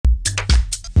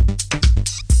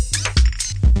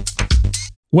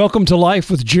Welcome to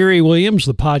Life with Jerry Williams,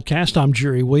 the podcast. I'm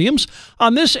Jerry Williams.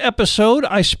 On this episode,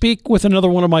 I speak with another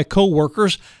one of my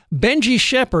coworkers, Benji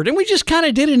Shepherd, and we just kind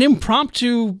of did an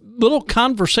impromptu little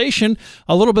conversation,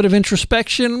 a little bit of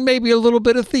introspection, maybe a little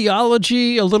bit of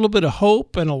theology, a little bit of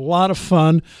hope, and a lot of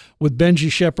fun with Benji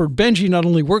Shepherd. Benji not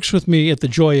only works with me at the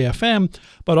Joy FM,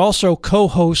 but also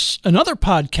co-hosts another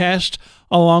podcast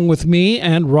along with me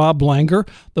and Rob Langer,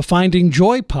 the Finding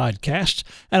Joy podcast.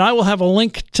 And I will have a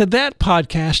link to that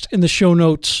podcast in the show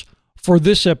notes for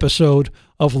this episode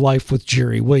of Life with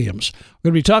Jerry Williams.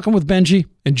 We're going to be talking with Benji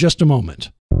in just a moment.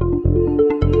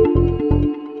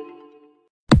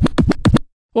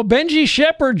 Well, Benji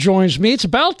Shepherd joins me. It's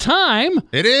about time.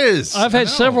 It is. I've had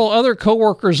several other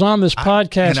coworkers on this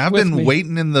podcast. And I've been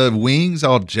waiting in the wings,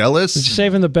 all jealous. You're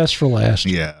saving the best for last.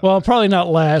 Yeah. Well, probably not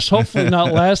last. Hopefully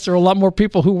not last. There are a lot more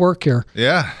people who work here.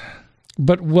 Yeah.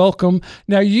 But welcome.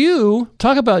 Now, you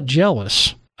talk about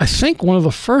jealous. I think one of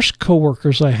the first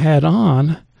coworkers I had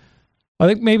on, I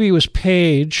think maybe it was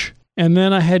Paige, and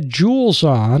then I had Jules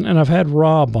on, and I've had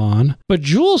Rob on. But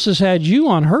Jules has had you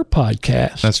on her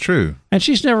podcast. That's true. And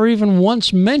she's never even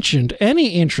once mentioned any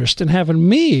interest in having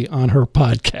me on her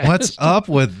podcast. What's up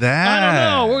with that? I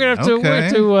don't know. We're going to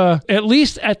have to, at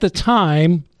least at the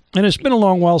time, and it's been a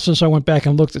long while since I went back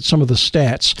and looked at some of the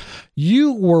stats,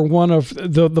 you were one of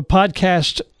the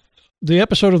podcast, the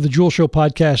episode of the Jules Show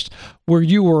podcast where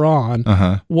you were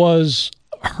on was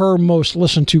her most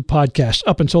listened to podcast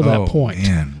up until that point.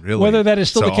 Man, really? Whether that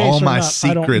is still the case or not, all my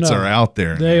secrets are out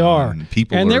there. They are.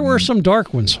 And there were some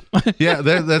dark ones. Yeah,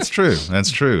 that's true.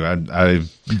 That's true.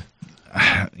 I've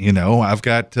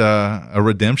got a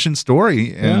redemption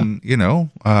story, and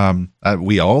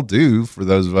we all do for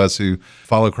those of us who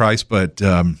follow Christ. But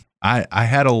I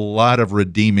had a lot of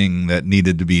redeeming that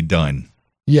needed to be done.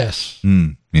 Yes.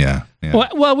 Yeah.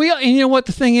 Well, and you know what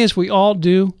the thing is, we all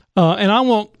do, and I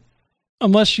won't.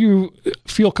 Unless you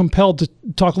feel compelled to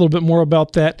talk a little bit more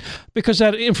about that, because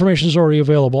that information is already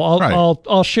available.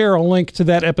 I'll share a link to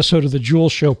that episode of the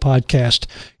Jules Show podcast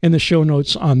in the show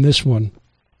notes on this one.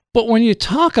 But when you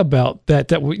talk about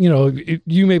that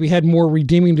you maybe had more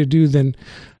redeeming to do than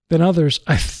others,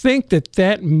 I think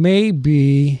that may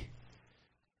be,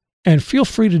 and feel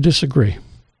free to disagree,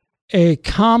 a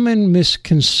common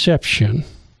misconception,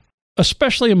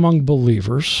 especially among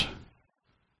believers,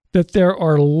 that there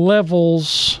are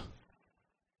levels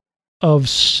of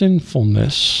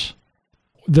sinfulness,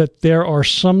 that there are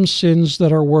some sins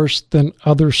that are worse than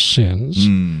other sins.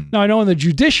 Now, I know in the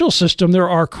judicial system, there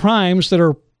are crimes that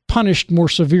are punished more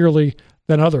severely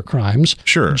than other crimes.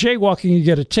 Sure. Jaywalking, you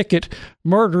get a ticket.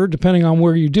 Murder, depending on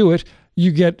where you do it,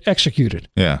 you get executed.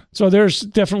 Yeah. So there's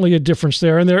definitely a difference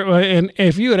there. And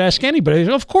if you would ask anybody,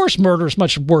 of course, murder is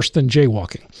much worse than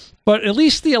jaywalking. But at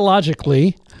least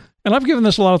theologically, and I've given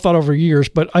this a lot of thought over years,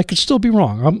 but I could still be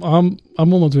wrong.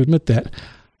 I'm willing to admit that.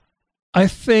 I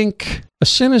think a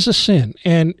sin is a sin.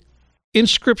 And in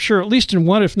Scripture, at least in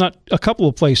one, if not a couple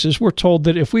of places, we're told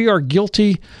that if we are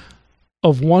guilty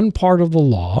of one part of the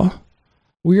law,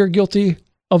 we are guilty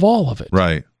of all of it.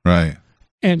 Right.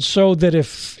 And so that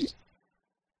if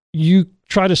you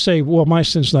try to say, well, my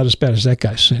sin's not as bad as that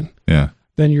guy's sin,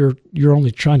 then you're only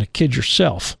trying to kid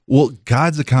yourself. Well,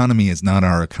 God's economy is not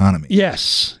our economy.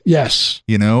 Yes.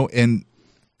 And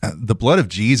the blood of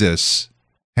Jesus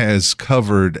has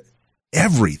covered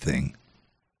everything,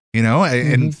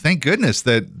 and thank goodness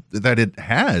that it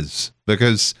has,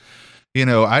 because,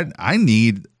 I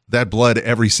need that blood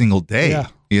every single day,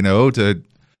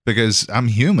 because I'm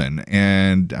human,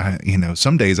 and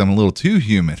some days I'm a little too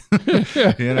human.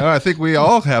 I think we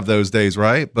all have those days,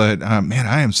 right? But man,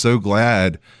 I am so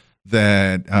glad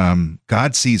that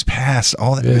God sees past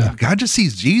all that. Yeah. God just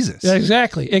sees Jesus. Yeah,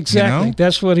 exactly.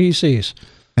 That's what He sees.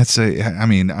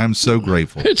 I'm so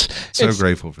grateful.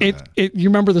 Grateful for that. You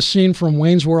remember the scene from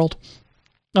Wayne's World?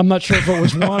 I'm not sure if it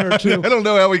was one or two. I don't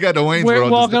know how we got to Wayne's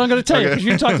World. Well, I'm going to tell you, because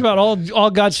you talked about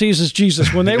all God sees is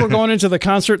Jesus. When they were going into the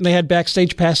concert and they had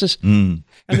backstage passes, and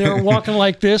they were walking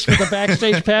like this with a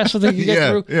backstage pass so they could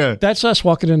get through, that's us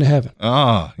walking into heaven.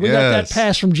 Oh, we got that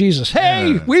pass from Jesus.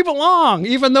 Hey, we belong,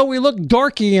 even though we look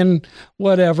dorky and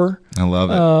whatever. I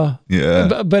love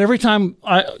it. But every time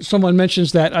someone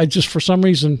mentions that, I just, for some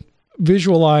reason,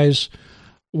 visualize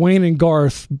Wayne and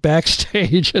Garth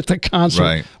backstage at the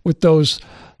concert with those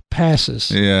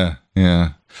passes. Yeah.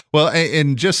 Well,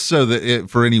 and just so that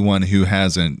for anyone who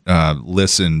hasn't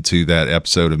listened to that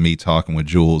episode of me talking with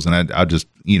Jules, and I just,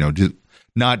 just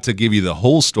not to give you the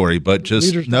whole story, but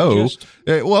just know, just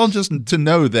to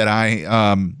know that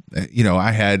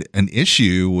I had an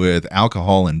issue with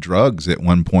alcohol and drugs at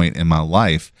one point in my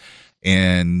life,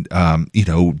 and,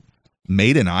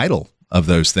 made an idol of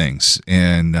those things.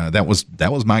 And that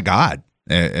was my God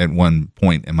at one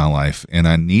point in my life. And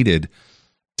I needed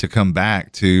to come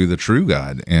back to the true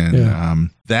God.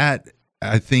 And that,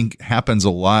 I think, happens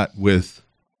a lot with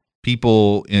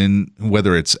people in,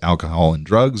 whether it's alcohol and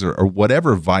drugs or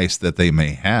whatever vice that they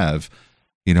may have.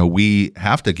 You know, we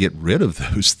have to get rid of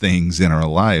those things in our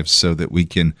lives so that we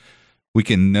can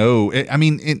know. I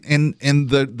mean, and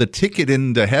the ticket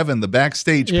into heaven, the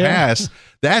backstage pass,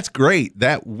 that's great.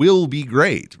 That will be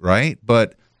great, right?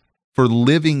 But for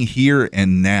living here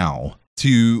and now,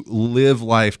 to live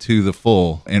life to the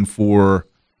full, and for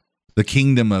the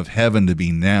kingdom of heaven to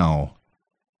be now,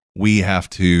 we have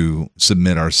to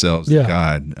submit ourselves to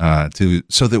God,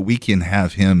 so that we can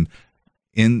have Him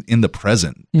in the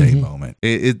present day moment.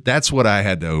 That's what I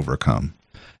had to overcome.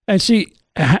 And see,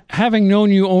 having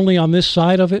known you only on this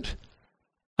side of it,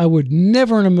 I would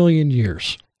never in a million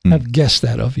years have guessed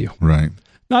that of you. Right.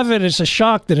 Not that it's a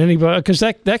shock that anybody, because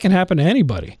that can happen to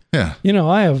anybody. Yeah. You know,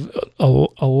 I have a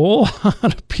lot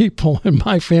of people in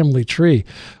my family tree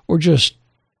were just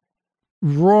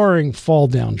roaring fall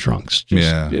down drunks.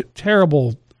 Just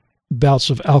terrible bouts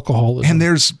of alcoholism. And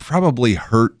there's probably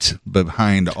hurt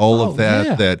behind all of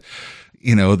that, that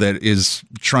is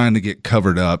trying to get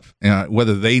covered up,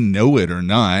 whether they know it or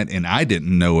not. And I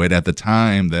didn't know it at the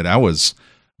time, that I was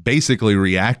basically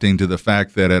reacting to the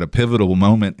fact that at a pivotal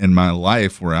moment in my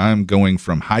life where I'm going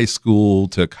from high school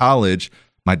to college,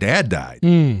 my dad died.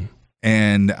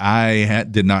 And I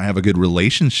did not have a good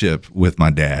relationship with my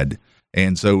dad.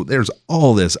 And so there's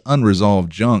all this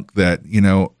unresolved junk that,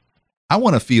 I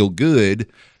want to feel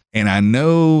good, and I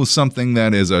know something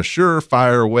that is a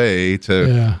surefire way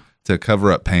to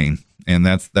cover up pain, and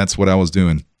that's what I was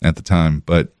doing at the time.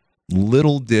 But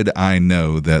little did I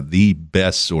know that the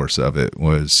best source of it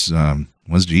was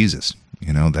Jesus.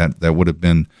 That would have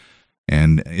been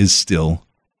and is still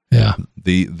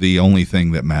the only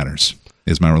thing that matters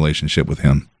is my relationship with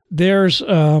Him. There's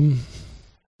a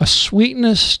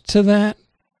sweetness to that,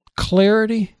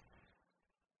 clarity,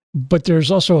 but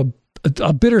there's also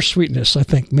a bittersweetness, I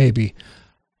think, maybe.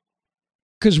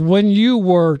 Because when you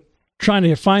were trying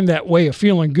to find that way of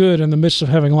feeling good in the midst of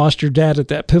having lost your dad at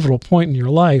that pivotal point in your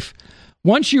life,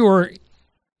 once you were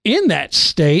in that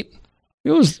state, it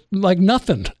was like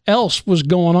nothing else was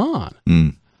going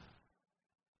on.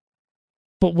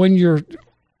 But when you're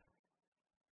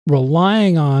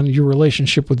relying on your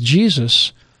relationship with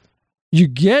Jesus, you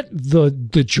get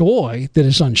the joy that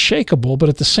is unshakable, but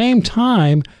at the same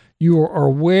time, you are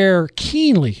aware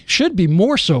keenly, should be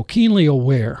more so keenly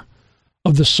aware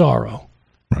of the sorrow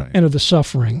and of the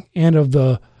suffering and of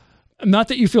not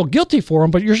that you feel guilty for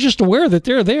them, but you're just aware that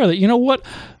they're there, that, you know what,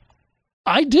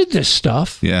 I did this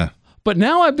stuff. Yeah. But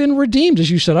now I've been redeemed,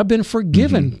 as you said, I've been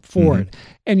forgiven for it.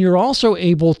 And you're also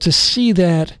able to see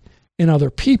that in other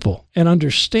people and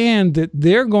understand that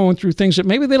they're going through things that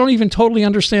maybe they don't even totally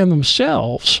understand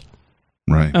themselves.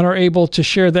 Right. And are able to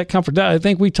share that comfort. I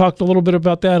think we talked a little bit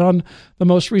about that on the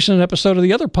most recent episode of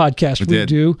the other podcast we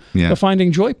do, the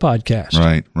Finding Joy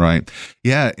podcast. Right.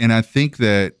 Yeah, and I think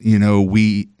that,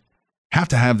 we have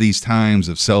to have these times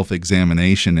of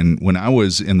self-examination. And when I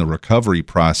was in the recovery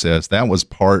process, that was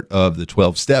part of the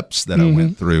 12 steps that I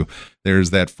went through. There's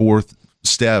that fourth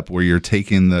step where you're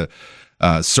taking the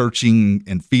searching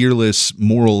and fearless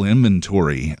moral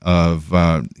inventory of,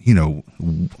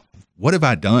 what have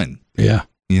I done? Yeah.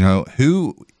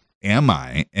 Who am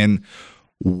I, and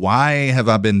why have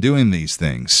I been doing these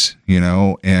things?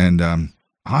 And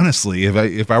honestly,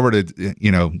 if I were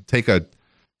to,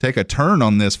 take a turn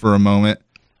on this for a moment,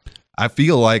 I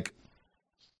feel like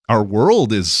our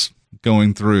world is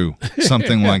going through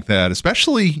something like that,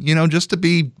 especially, just to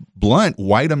be blunt,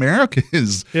 white America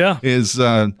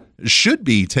should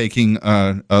be taking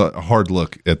a hard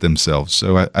look at themselves.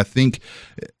 So I think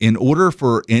in order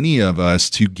for any of us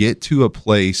to get to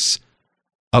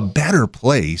a better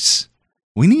place,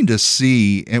 we need to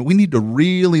see, and we need to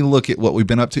really look at what we've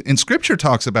been up to. And Scripture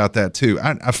talks about that too.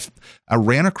 I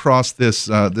ran across this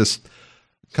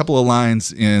couple of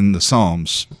lines in the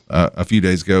Psalms a few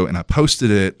days ago, and I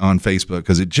posted it on Facebook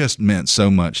because it just meant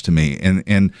so much to me.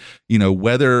 And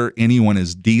whether anyone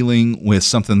is dealing with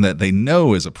something that they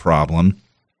know is a problem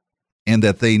and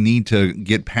that they need to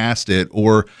get past it,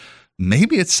 or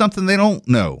maybe it's something they don't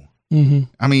know.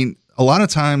 I mean, a lot of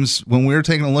times when we're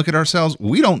taking a look at ourselves,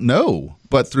 we don't know,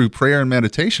 but through prayer and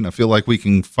meditation, I feel like we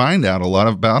can find out a lot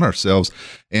about ourselves,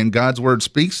 and God's word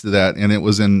speaks to that. And it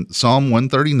was in Psalm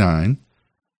 139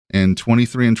 and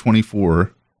 23 and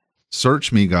 24,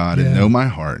 search me, God, and know my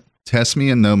heart. Test me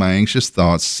and know my anxious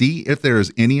thoughts. See if there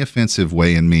is any offensive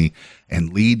way in me,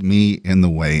 and lead me in the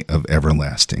way of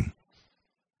everlasting.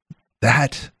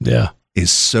 That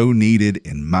is so needed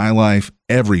in my life,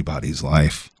 everybody's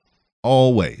life,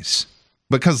 always.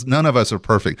 Because none of us are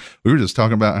perfect. We were just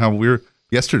talking about how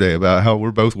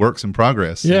we're both works in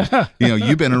progress. Yeah.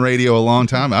 You've been in radio a long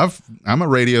time. I'm a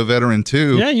radio veteran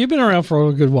too. Yeah, you've been around for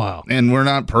a good while. And we're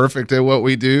not perfect at what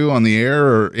we do on the air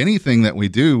or anything that we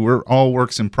do. We're all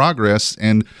works in progress.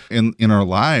 And in our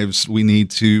lives, we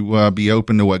need to be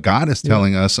open to what God is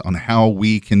telling us on how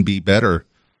we can be better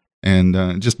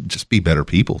and just be better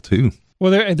people too.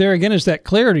 Well, there again is that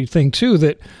clarity thing too,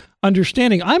 that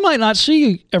understanding I might not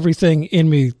see everything in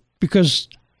me because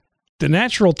the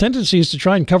natural tendency is to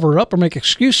try and cover it up or make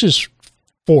excuses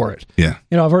for it. Yeah.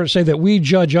 I've heard it say that we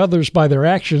judge others by their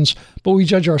actions, but we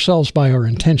judge ourselves by our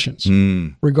intentions,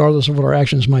 regardless of what our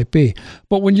actions might be.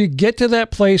 But when you get to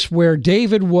that place where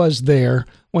David was there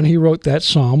when he wrote that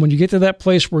psalm, when you get to that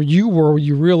place where you were,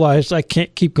 you realize I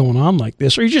can't keep going on like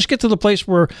this, or you just get to the place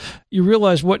where you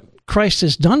realize what Christ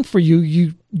has done for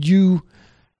you, you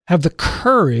have the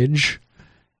courage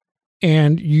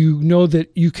and you know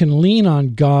that you can lean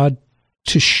on God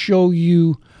to show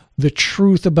you the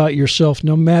truth about yourself,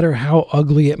 no matter how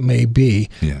ugly it may be,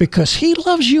 because he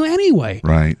loves you anyway.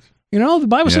 Right. The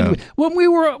Bible said when we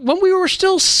were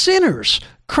still sinners,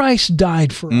 Christ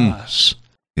died for us.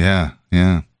 Yeah.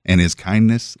 Yeah. And his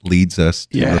kindness leads us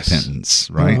to repentance,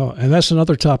 right? Oh, and that's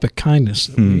another topic, kindness,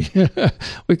 that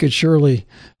we could surely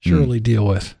deal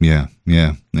with. Yeah.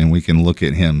 Yeah. And we can look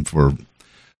at him for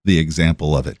the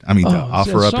example of it. I mean, to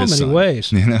offer up his son. So many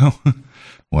ways.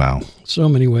 Wow. So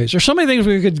many ways. There's so many things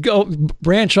we could go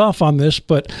branch off on this,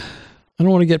 but I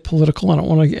don't want to get political. I don't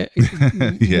want to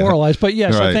get moralize. But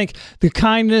yes, right. I think the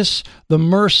kindness, the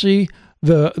mercy,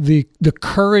 the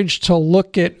courage to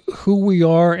look at who we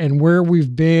are and where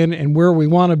we've been and where we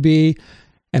want to be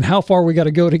and how far we got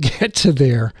to go to get to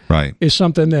there is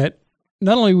something that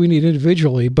not only we need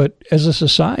individually, but as a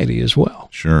society as well.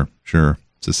 Sure.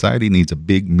 Society needs a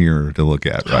big mirror to look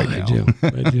at right now.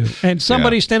 They do. And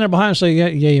somebody standing behind and say, yeah,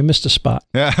 you missed a spot.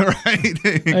 Yeah, right.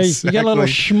 Exactly. Hey, you got a little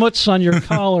schmutz on your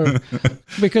collar.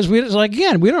 Because we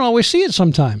don't always see it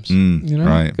sometimes.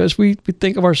 Because we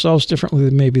think of ourselves differently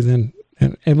than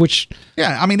and which...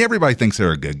 Yeah, I mean, everybody thinks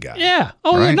they're a good guy. Yeah.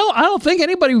 Oh, right? I don't think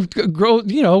anybody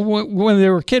when they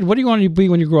were a kid, what do you want to be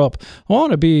when you grow up? I want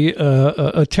to be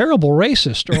a terrible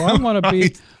racist, or I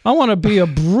want to be a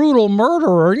brutal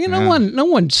murderer. No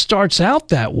one starts out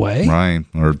that way. Right.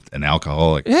 Or an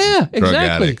alcoholic. Yeah, drug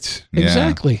exactly. Addict.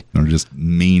 Exactly. Or just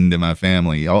mean to my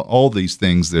family. All these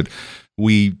things that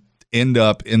we end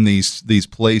up in these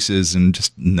places and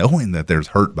just knowing that there's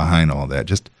hurt behind all that.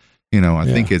 Just... I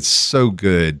think it's so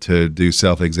good to do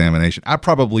self-examination. I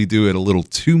probably do it a little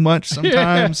too much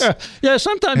sometimes.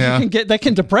 Sometimes you can that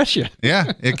can depress you.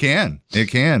 Yeah, it can. It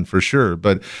can, for sure.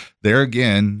 But there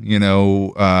again,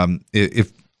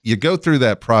 if you go through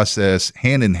that process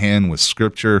hand in hand with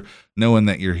Scripture, knowing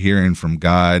that you're hearing from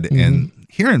God and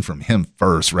hearing from him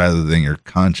first rather than your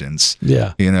conscience.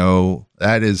 Yeah.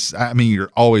 That is,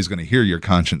 you're always going to hear your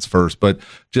conscience first, but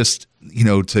just,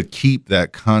 to keep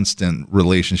that constant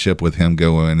relationship with him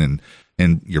going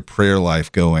and your prayer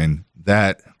life going,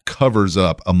 that covers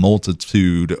up a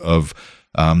multitude of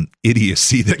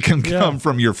idiocy that can come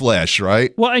from your flesh,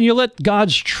 right? Well, and you let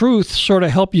God's truth sort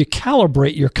of help you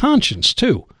calibrate your conscience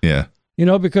too. Yeah.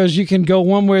 Because you can go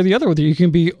one way or the other with it. You can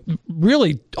be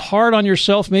really hard on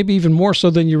yourself, maybe even more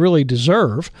so than you really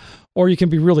deserve, or you can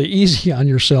be really easy on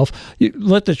yourself. You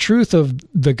let the truth of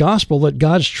the gospel, let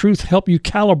God's truth help you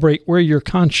calibrate where your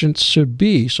conscience should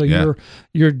be. So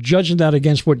you're judging that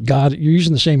against what God, you're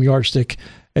using the same yardstick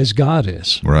as God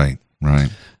is. Right. I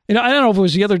don't know if it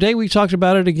was the other day we talked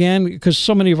about it again, because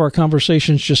so many of our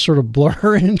conversations just sort of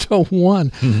blur into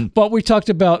one. But we talked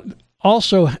about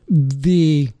also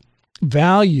the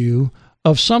value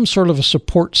of some sort of a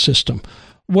support system,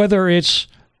 whether it's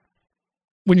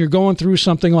when you're going through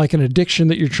something like an addiction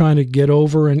that you're trying to get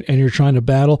over and you're trying to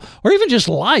battle, or even just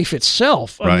life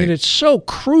itself. I mean, it's so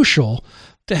crucial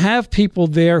to have people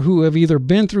there who have either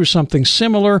been through something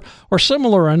similar or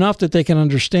similar enough that they can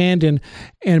understand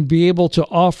and be able to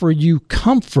offer you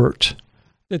comfort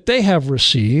that they have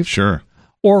received. Sure.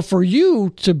 Or for you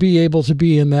to be able to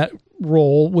be in that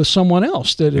role with someone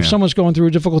else, that if someone's going through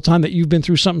a difficult time, that you've been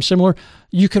through something similar,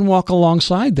 you can walk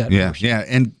alongside that person. Yeah.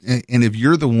 And if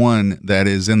you're the one that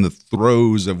is in the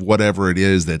throes of whatever it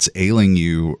is that's ailing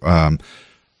you,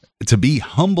 to be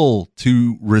humble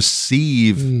to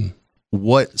receive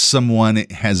what someone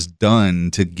has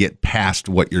done to get past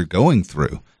what you're going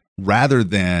through, rather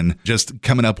than just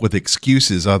coming up with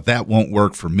excuses of that won't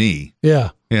work for me. Yeah.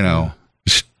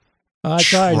 I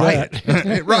tried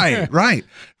that.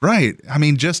 Right. I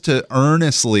mean, just to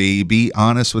earnestly be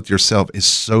honest with yourself is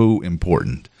so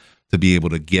important to be able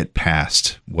to get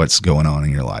past what's going on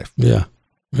in your life. Yeah.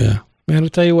 Man, I'll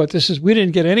tell you what, we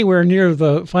didn't get anywhere near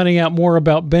the finding out more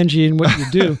about Benji and what you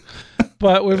do,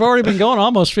 but we've already been going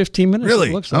almost 15 minutes. Really?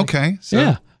 It looks like. Okay.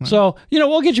 So,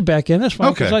 we'll get you back in. That's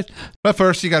fine. Okay. But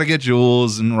first, you got to get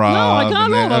Jules and Rob. No, I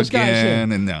got all those guys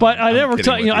in. And but I never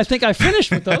tell you. I think I finished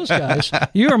with those guys.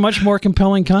 You are much more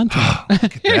compelling content.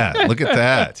 Look at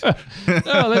that.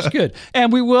 Oh, that's good.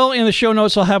 And we will, in the show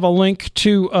notes, I'll have a link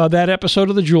to that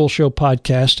episode of the Jules Show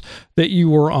podcast that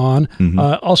you were on. Mm-hmm.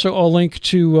 Also, a link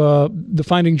to the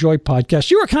Finding Joy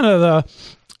podcast. You were kind of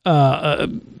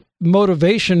the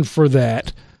motivation for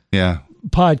that. Yeah.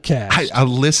 Podcast. I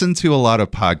listened to a lot of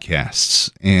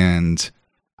podcasts and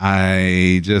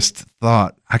I just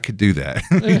thought I could do that,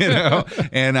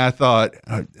 and I thought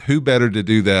who better to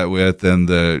do that with than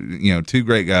the, two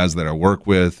great guys that I work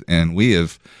with. And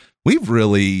we've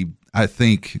really, I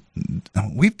think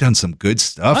we've done some good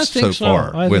stuff so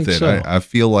far with it. So. I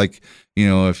feel like,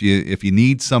 if you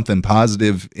need something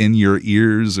positive in your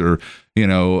ears or,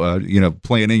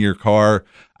 playing in your car,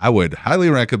 I would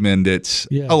highly recommend it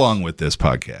along with this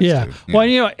podcast. Yeah. Too,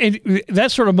 well,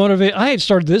 that sort of motivate. I had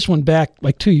started this one back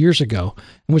like 2 years ago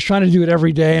and was trying to do it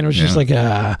every day. And it was just like,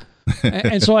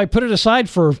 and so I put it aside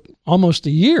for almost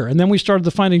a year. And then we started the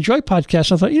Finding Joy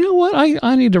podcast. I thought, you know what?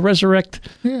 I need to resurrect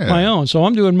my own. So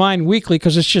I'm doing mine weekly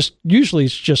because usually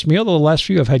it's just me. Although the last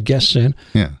few I've had guests in.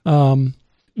 Yeah.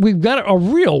 We've got a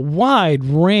real wide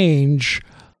range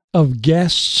of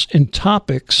guests and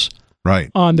topics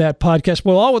on that podcast.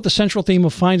 Well, all with the central theme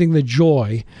of finding the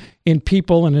joy in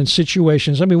people and in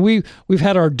situations. I mean, we've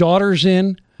had our daughters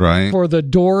in for the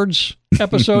Doors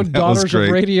episode, Daughters of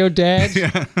Radio Dads.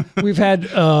 Yeah. We've had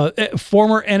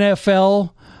former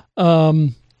NFL,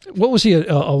 what was he, a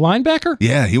linebacker?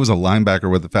 Yeah, he was a linebacker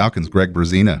with the Falcons, Greg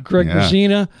Brazina.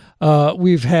 Brazina.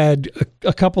 We've had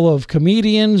a couple of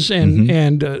comedians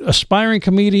and aspiring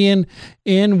comedian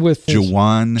in with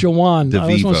Jawan DeVivo. I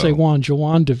was going to say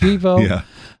Jawan DeVivo.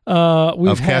 Yeah.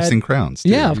 We've had Casting Crowns. Too.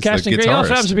 Yeah, of Casting Crowns. He also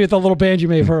happens to be with the little band you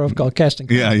may have heard of called Casting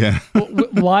Crowns. Yeah.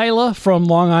 Lila from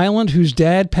Long Island, whose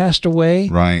dad passed away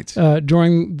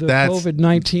during the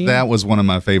COVID-19. That was one of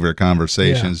my favorite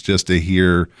conversations, just to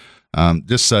hear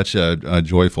just such a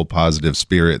joyful, positive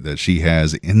spirit that she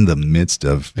has in the midst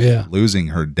of losing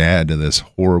her dad to this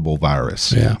horrible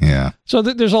virus. Yeah. So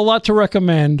there's a lot to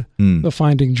recommend the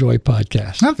Finding Joy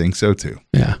podcast. I think so too.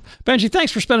 Yeah. Benji,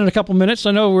 thanks for spending a couple minutes.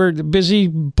 I know we're the busy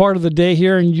part of the day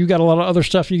here and you got a lot of other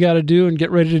stuff you got to do and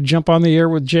get ready to jump on the air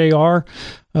with JR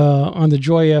on the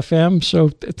Joy FM. So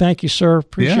thank you, sir.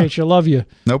 Appreciate you. Love you.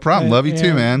 No problem. Love you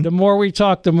too, man. The more we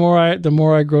talk, the more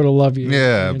I grow to love you.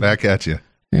 Yeah. Back at you.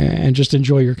 And just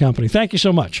enjoy your company. Thank you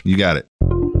so much. You got it.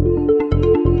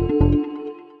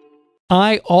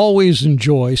 I always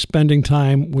enjoy spending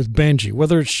time with Benji,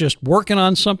 whether it's just working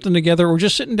on something together or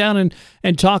just sitting down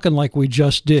and talking like we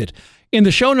just did. In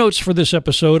the show notes for this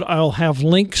episode, I'll have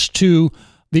links to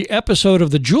the episode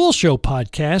of the Jules Show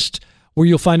podcast, where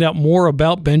you'll find out more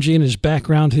about Benji and his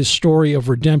background, his story of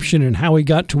redemption, and how he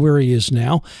got to where he is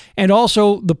now, and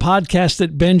also the podcast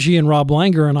that Benji and Rob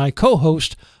Langer and I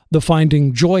co-host, the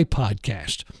Finding Joy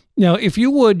podcast. Now, if you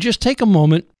would just take a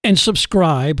moment and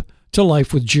subscribe to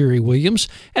Life with Jerry Williams,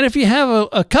 and if you have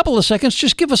a couple of seconds,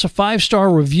 just give us a 5-star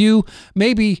review,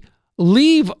 maybe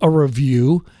leave a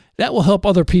review. That will help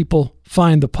other people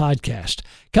find the podcast.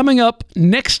 Coming up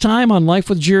next time on Life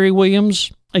with Jerry Williams,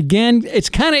 again, it's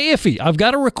kind of iffy. I've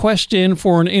got a request in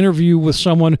for an interview with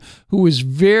someone who is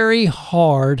very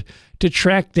hard to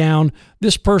track down.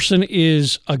 This person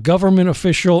is a government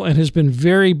official and has been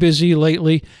very busy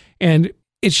lately, and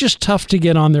it's just tough to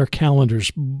get on their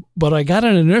calendars. But I got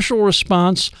an initial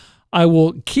response. I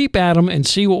will keep at them and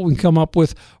see what we can come up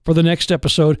with for the next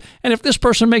episode. And if this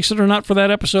person makes it or not for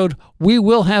that episode, we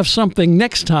will have something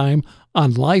next time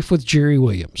on Life with Jerry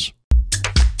Williams.